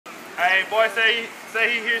Hey, boy, say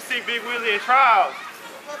he here to see Big Willie in trials.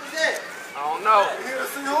 What is that? I don't know. You here to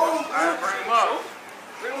see who? Alright, bring him up.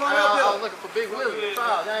 Bring him on up here. I was looking for Big Willie in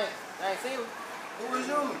trials. I ain't seen him. Who is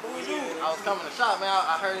you? Who is you? I was coming to shop, man.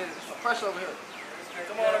 I heard it's some pressure over here.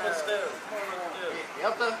 Come on up the stairs. Come on up the stairs. You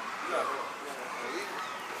up there? Yeah.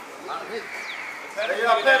 Hey,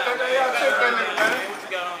 y'all check that nigga, man.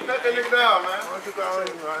 Pat that nigga down, man. What you got on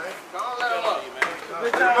you, man? Don't let him up.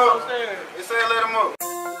 Let him up. They say let him up.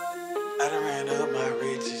 I done ran up my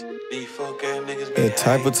riches. These folk ass niggas be That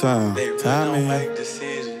type of time. They really don't make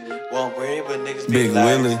decisions. Won't worry, but niggas be Big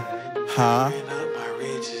Willie, huh? Ran up my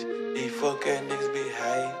riches. These folk ass niggas be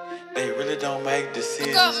high. They really don't make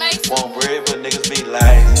decisions. Won't worry, but niggas be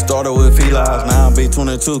lying. Started with felines, now I'm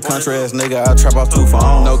B22. Country ass nigga, I trap off 2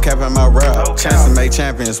 phones. No cap in my rap, chance to make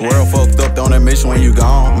champions. World fucked up on that mission when you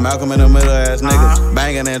gone. Malcolm in the middle ass niggas,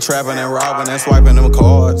 banging and trapping and robbing and swiping them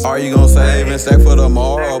cards. Are you gon' save and stack for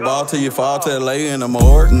tomorrow? Or ball till you fall till lay in the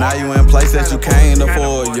morgue? Now you in place that you can't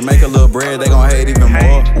afford. You make a little bread, they gon' hate even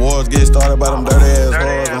more. Wars get started by them dirty ass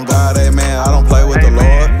whores. On God, amen, I don't play with the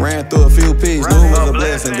Lord. Ran through a few P's, knew it was a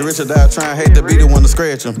blessing. Get rich or die trying, hate to be the one to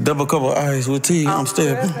scratch them. Double cup of ice with tea, I'm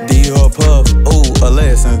stepping. Dior puff, ooh, a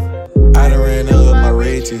lesson. I done ran up my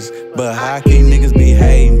riches, but hockey niggas be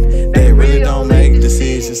hating. They really don't make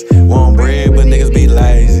decisions. Want bread, but niggas be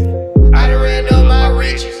lazy. I done ran up my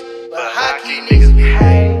riches, but hockey niggas be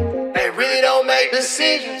hating. They really don't make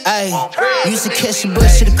decisions. Ayy, used to catch the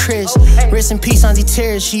bush to the Chris. Rest in peace, Auntie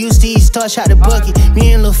Terry. She used to eat starch out the bucket.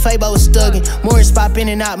 Me and Lil Fabo was thuggin'. Morris pop in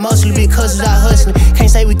and out, mostly because we out hustling. Can't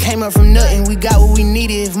say we came up from nothing. We got what we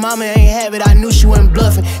needed. If mama ain't have it, I knew she wasn't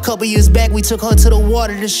bluffing. Couple years back, we took her to the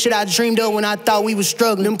water. The shit I dreamed of when I thought we was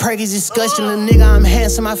struggling. Them perkies disgusting. Little nigga, I'm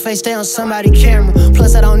handsome. My face stay on somebody's camera.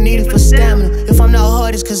 Plus, I don't need it for stamina. If I'm not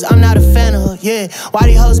hard, it's cause I'm not a fan of her. Yeah, why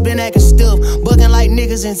these hoes been acting stiff? Bucking like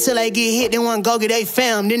niggas until they get hit, then one go get they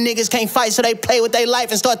fam. Them niggas can't fight, so they play with their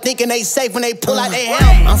life and start thinking they safe when they pull out their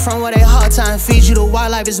helmet. I'm from where they hard time feed you the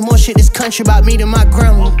wildlife. It's more shit this country about me than my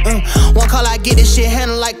grandma. One call, I get this shit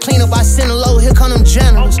handled like clean up. I send a low, here come them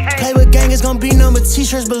janitors. Play with gang, it's gonna be number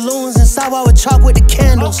t-shirts, balloons, and sidewalk with chalk with the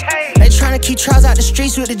candles. They tryna keep trials out the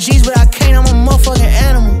streets with the G's, but I can't, I'm a motherfucking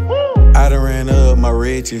animal. I done ran up my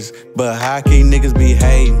riches, but hockey niggas be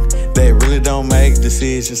hating. They really don't make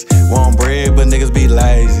decisions. Want bread, but niggas be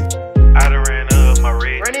lazy. I done ran up my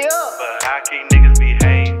riches, but hockey niggas be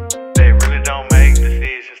hating. They really don't make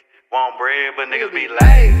decisions. Want bread, but niggas be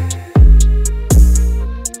lazy.